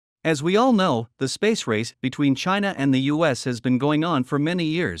As we all know, the space race between China and the US has been going on for many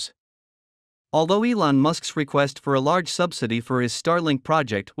years. Although Elon Musk's request for a large subsidy for his Starlink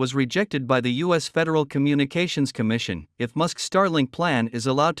project was rejected by the US Federal Communications Commission, if Musk's Starlink plan is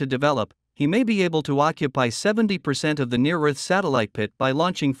allowed to develop, he may be able to occupy 70% of the near-Earth satellite pit by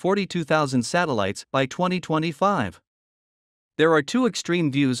launching 42,000 satellites by 2025. There are two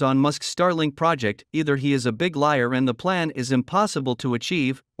extreme views on Musk's Starlink project: either he is a big liar and the plan is impossible to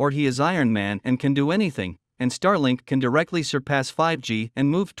achieve, or he is Iron Man and can do anything, and Starlink can directly surpass 5G and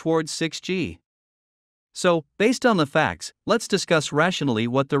move towards 6G. So, based on the facts, let's discuss rationally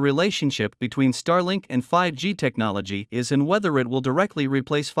what the relationship between Starlink and 5G technology is and whether it will directly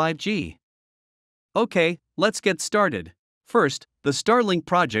replace 5G. Okay, let's get started. First, the Starlink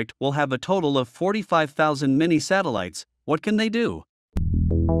project will have a total of 45,000 mini satellites. What can they do?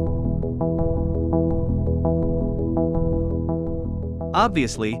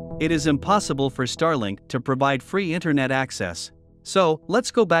 Obviously, it is impossible for Starlink to provide free internet access. So,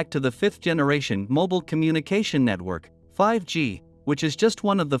 let's go back to the 5th generation mobile communication network, 5G, which is just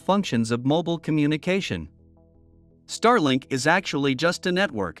one of the functions of mobile communication. Starlink is actually just a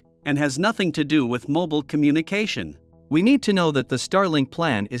network, and has nothing to do with mobile communication. We need to know that the Starlink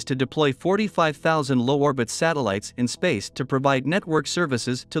plan is to deploy 45,000 low-orbit satellites in space to provide network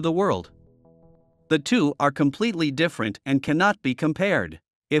services to the world. The two are completely different and cannot be compared.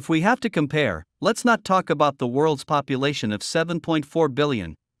 If we have to compare, let's not talk about the world's population of 7.4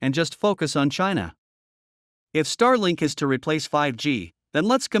 billion, and just focus on China. If Starlink is to replace 5G, then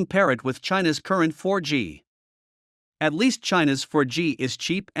let's compare it with China's current 4G. At least China's 4G is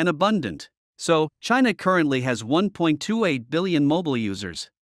cheap and abundant. So, China currently has 1.28 billion mobile users.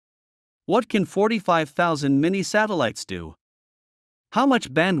 What can 45,000 mini satellites do? How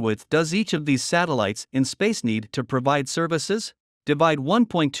much bandwidth does each of these satellites in space need to provide services? Divide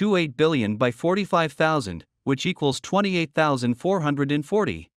 1.28 billion by 45,000, which equals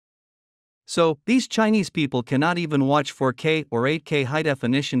 28,440. So, these Chinese people cannot even watch 4K or 8K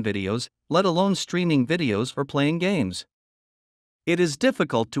high-definition videos, let alone streaming videos or playing games. It is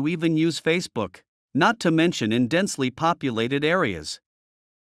difficult to even use Facebook, not to mention in densely populated areas.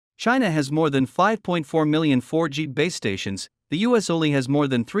 China has more than 5.4 million 4G base stations, the US only has more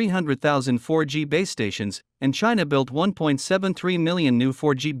than 300,000 4G base stations, and China built 1.73 million new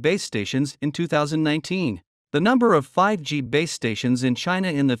 4G base stations in 2019. The number of 5G base stations in China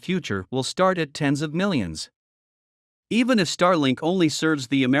in the future will start at tens of millions. Even if Starlink only serves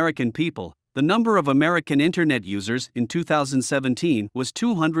the American people, the number of American internet users in 2017 was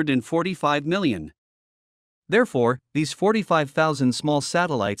 245 million. Therefore, these 45,000 small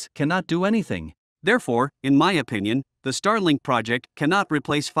satellites cannot do anything. Therefore, in my opinion, the Starlink project cannot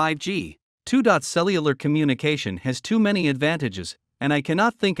replace 5G. Cellular communication has too many advantages, and I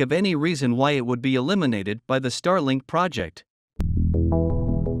cannot think of any reason why it would be eliminated by the Starlink project.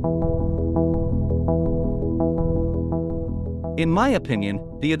 In my opinion,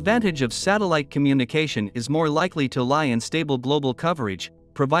 the advantage of satellite communication is more likely to lie in stable global coverage,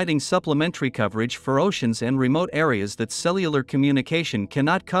 providing supplementary coverage for oceans and remote areas that cellular communication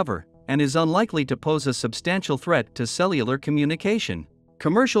cannot cover, and is unlikely to pose a substantial threat to cellular communication.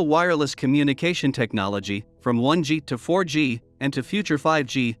 Commercial wireless communication technology, from 1G to 4G, and to future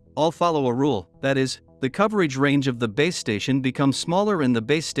 5G, all follow a rule, that is, the coverage range of the base station becomes smaller and the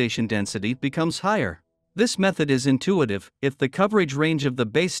base station density becomes higher. This method is intuitive. If the coverage range of the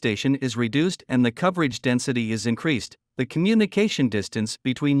base station is reduced and the coverage density is increased, the communication distance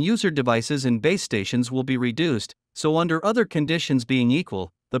between user devices and base stations will be reduced, so under other conditions being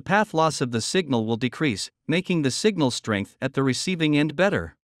equal, the path loss of the signal will decrease, making the signal strength at the receiving end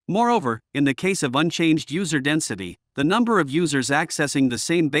better. Moreover, in the case of unchanged user density, the number of users accessing the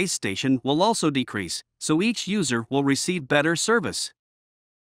same base station will also decrease, so each user will receive better service.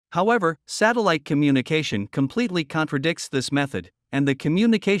 However, satellite communication completely contradicts this method, and the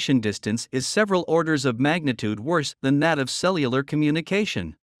communication distance is several orders of magnitude worse than that of cellular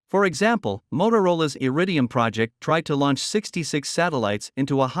communication. For example, Motorola's Iridium project tried to launch 66 satellites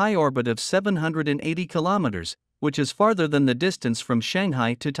into a high orbit of 780 kilometers, which is farther than the distance from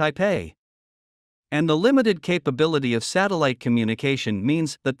Shanghai to Taipei. And the limited capability of satellite communication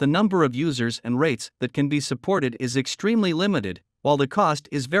means that the number of users and rates that can be supported is extremely limited, while the cost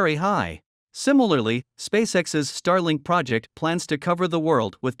is very high. Similarly, SpaceX's Starlink project plans to cover the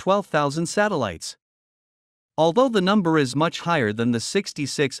world with 12,000 satellites. Although the number is much higher than the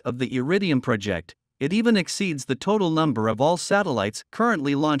 66 of the Iridium project, it even exceeds the total number of all satellites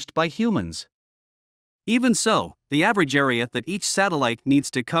currently launched by humans. Even so, the average area that each satellite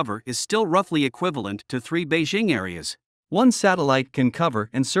needs to cover is still roughly equivalent to 3 Beijing areas. One satellite can cover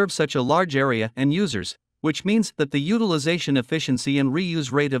and serve such a large area and users, which means that the utilization efficiency and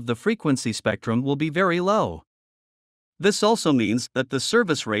reuse rate of the frequency spectrum will be very low. This also means that the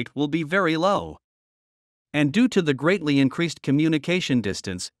service rate will be very low. And due to the greatly increased communication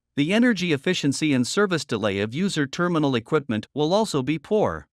distance, the energy efficiency and service delay of user terminal equipment will also be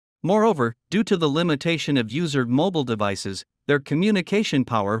poor. Moreover, due to the limitation of user mobile devices, their communication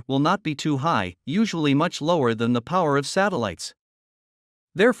power will not be too high, usually much lower than the power of satellites.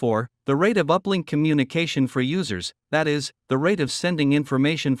 Therefore, the rate of uplink communication for users, that is, the rate of sending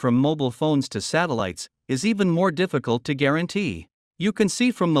information from mobile phones to satellites, is even more difficult to guarantee. You can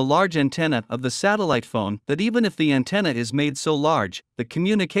see from the large antenna of the satellite phone that even if the antenna is made so large, the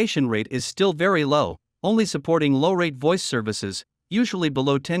communication rate is still very low, only supporting low-rate voice services, usually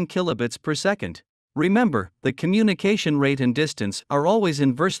below 10 kilobits per second. Remember, the communication rate and distance are always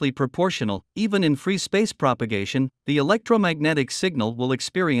inversely proportional. Even in free space propagation, the electromagnetic signal will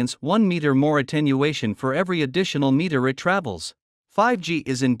experience 1 meter more attenuation for every additional meter it travels. 5G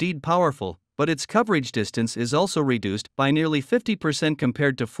is indeed powerful, but its coverage distance is also reduced by nearly 50%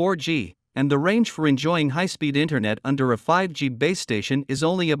 compared to 4G, and the range for enjoying high-speed internet under a 5G base station is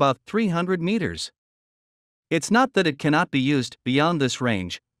only about 300 meters. It's not that it cannot be used beyond this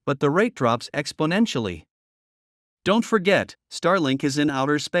range, but the rate drops exponentially. Don't forget, Starlink is in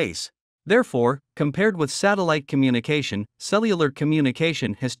outer space. Therefore, compared with satellite communication, cellular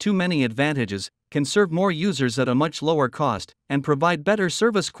communication has too many advantages, can serve more users at a much lower cost, and provide better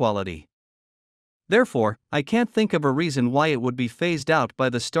service quality. Therefore, I can't think of a reason why it would be phased out by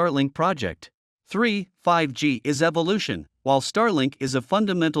the Starlink project. 3. 5G is evolution, while Starlink is a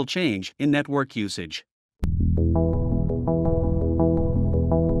fundamental change in network usage.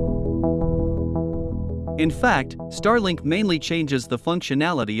 In fact, Starlink mainly changes the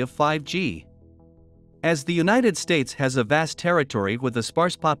functionality of 5G. As the United States has a vast territory with a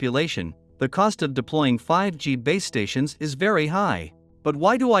sparse population, the cost of deploying 5G base stations is very high. But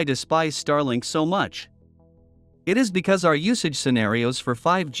why do I despise Starlink so much? It is because our usage scenarios for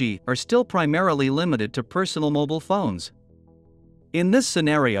 5G are still primarily limited to personal mobile phones. In this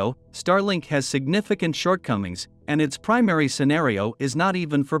scenario, Starlink has significant shortcomings, and its primary scenario is not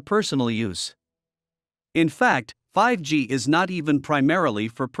even for personal use. In fact, 5G is not even primarily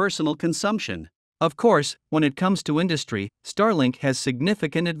for personal consumption. Of course, when it comes to industry, Starlink has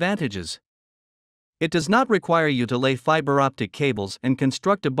significant advantages. It does not require you to lay fiber optic cables and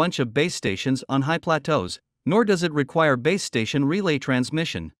construct a bunch of base stations on high plateaus, nor does it require base station relay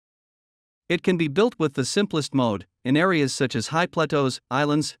transmission. It can be built with the simplest mode, in areas such as high plateaus,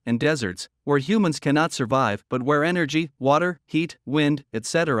 islands, and deserts, where humans cannot survive but where energy, water, heat, wind,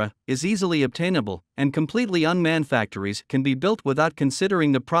 etc., is easily obtainable, and completely unmanned factories can be built without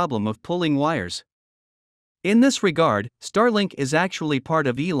considering the problem of pulling wires. In this regard, Starlink is actually part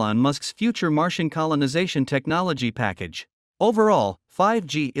of Elon Musk's future Martian colonization technology package. Overall,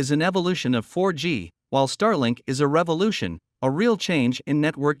 5G is an evolution of 4G, while Starlink is a revolution, a real change in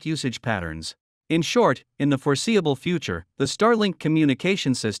network usage patterns. In short, in the foreseeable future, the Starlink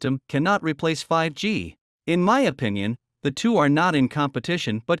communication system cannot replace 5G. In my opinion, the two are not in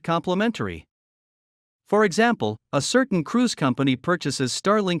competition but complementary. For example, a certain cruise company purchases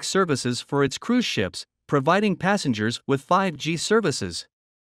Starlink services for its cruise ships, providing passengers with 5G services.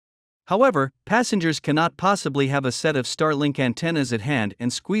 However, passengers cannot possibly have a set of Starlink antennas at hand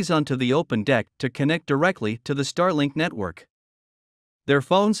and squeeze onto the open deck to connect directly to the Starlink network. Their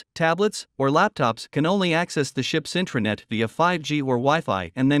phones, tablets, or laptops can only access the ship's intranet via 5G or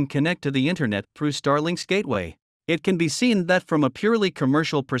Wi-Fi and then connect to the internet through Starlink's gateway. It can be seen that from a purely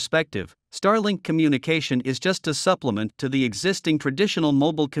commercial perspective, Starlink communication is just a supplement to the existing traditional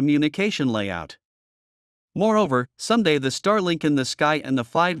mobile communication layout. Moreover, someday the Starlink in the sky and the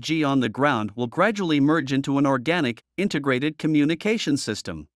 5G on the ground will gradually merge into an organic, integrated communication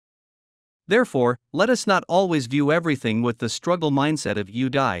system. Therefore, let us not always view everything with the struggle mindset of you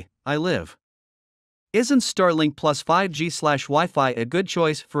die, I live. Isn't Starlink plus 5G/Wi-Fi a good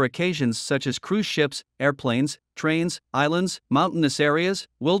choice for occasions such as cruise ships, airplanes, trains, islands, mountainous areas,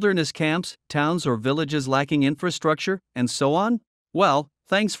 wilderness camps, towns or villages lacking infrastructure, and so on? Well,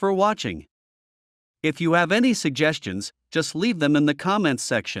 thanks for watching. If you have any suggestions, just leave them in the comments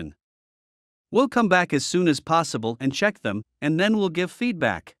section. We'll come back as soon as possible and check them, and then we'll give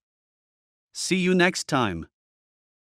feedback. See you next time.